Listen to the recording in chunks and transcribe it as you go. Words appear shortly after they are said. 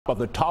Of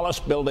the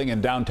tallest building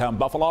in downtown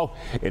Buffalo.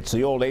 It's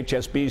the old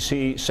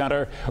HSBC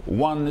Center.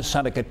 One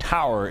Seneca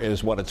Tower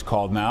is what it's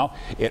called now.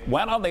 It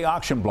went on the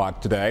auction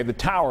block today. The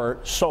tower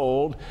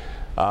sold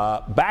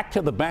back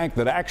to the bank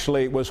that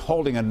actually was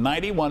holding a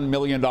 $91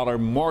 million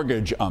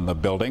mortgage on the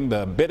building.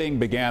 The bidding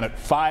began at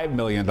 $5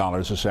 million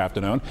this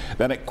afternoon.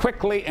 Then it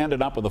quickly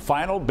ended up with a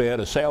final bid,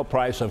 a sale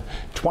price of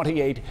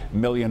 $28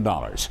 million.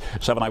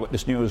 7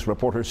 Eyewitness News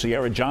reporter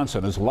Sierra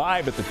Johnson is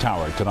live at the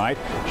tower tonight.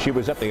 She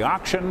was at the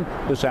auction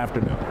this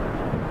afternoon.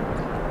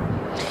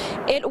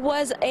 It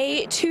was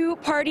a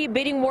two-party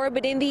bidding war,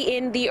 but in the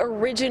end, the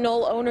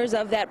original owners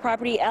of that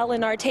property,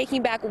 L&R,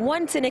 taking back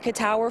one Seneca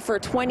Tower for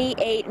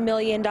 $28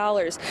 million.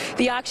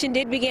 The auction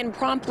did begin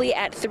promptly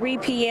at 3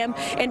 p.m.,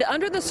 and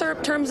under the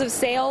terms of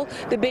sale,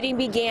 the bidding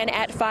began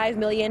at $5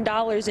 million.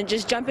 And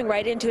just jumping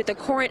right into it, the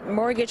current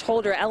mortgage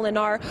holder,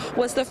 L&R,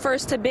 was the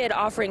first to bid,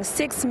 offering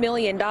 $6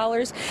 million,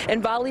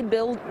 and volley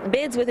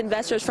bids with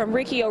investors from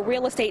Riccio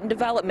Real Estate and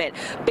Development.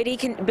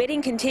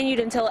 Bidding continued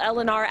until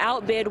L&R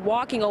outbid,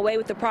 walking away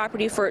with the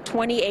property for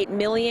 $28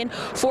 million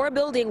for a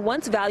building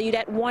once valued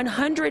at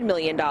 $100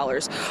 million.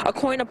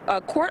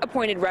 A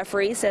court-appointed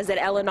referee says that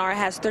L&R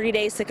has 30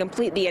 days to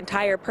complete the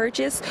entire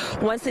purchase.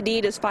 Once the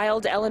deed is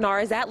filed,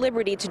 L&R is at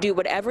liberty to do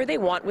whatever they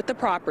want with the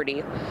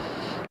property.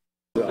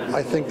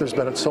 I think there's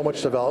been so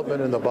much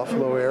development in the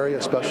Buffalo area,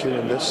 especially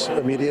in this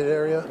immediate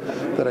area,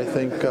 that I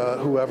think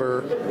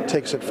whoever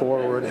takes it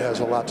forward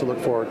has a lot to look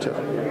forward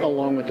to.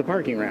 Along with the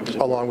parking ramps.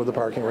 Along with the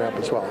parking ramp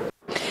as well.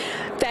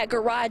 That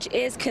garage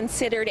is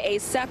considered a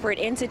separate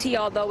entity,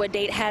 although a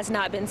date has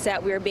not been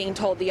set. We are being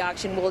told the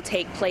auction will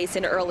take place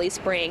in early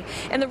spring.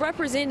 And the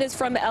representatives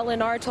from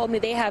L&R told me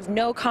they have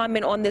no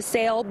comment on the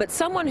sale, but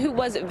someone who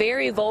was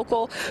very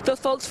vocal, the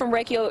folks from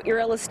Riccio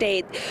Real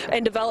Estate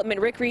and Development,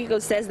 Rick Rico,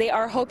 says they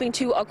are hoping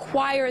to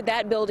acquire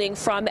that building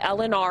from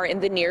L&R in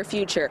the near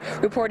future.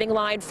 Reporting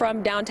live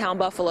from downtown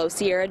Buffalo,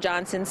 Sierra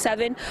Johnson,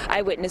 7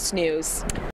 Eyewitness News.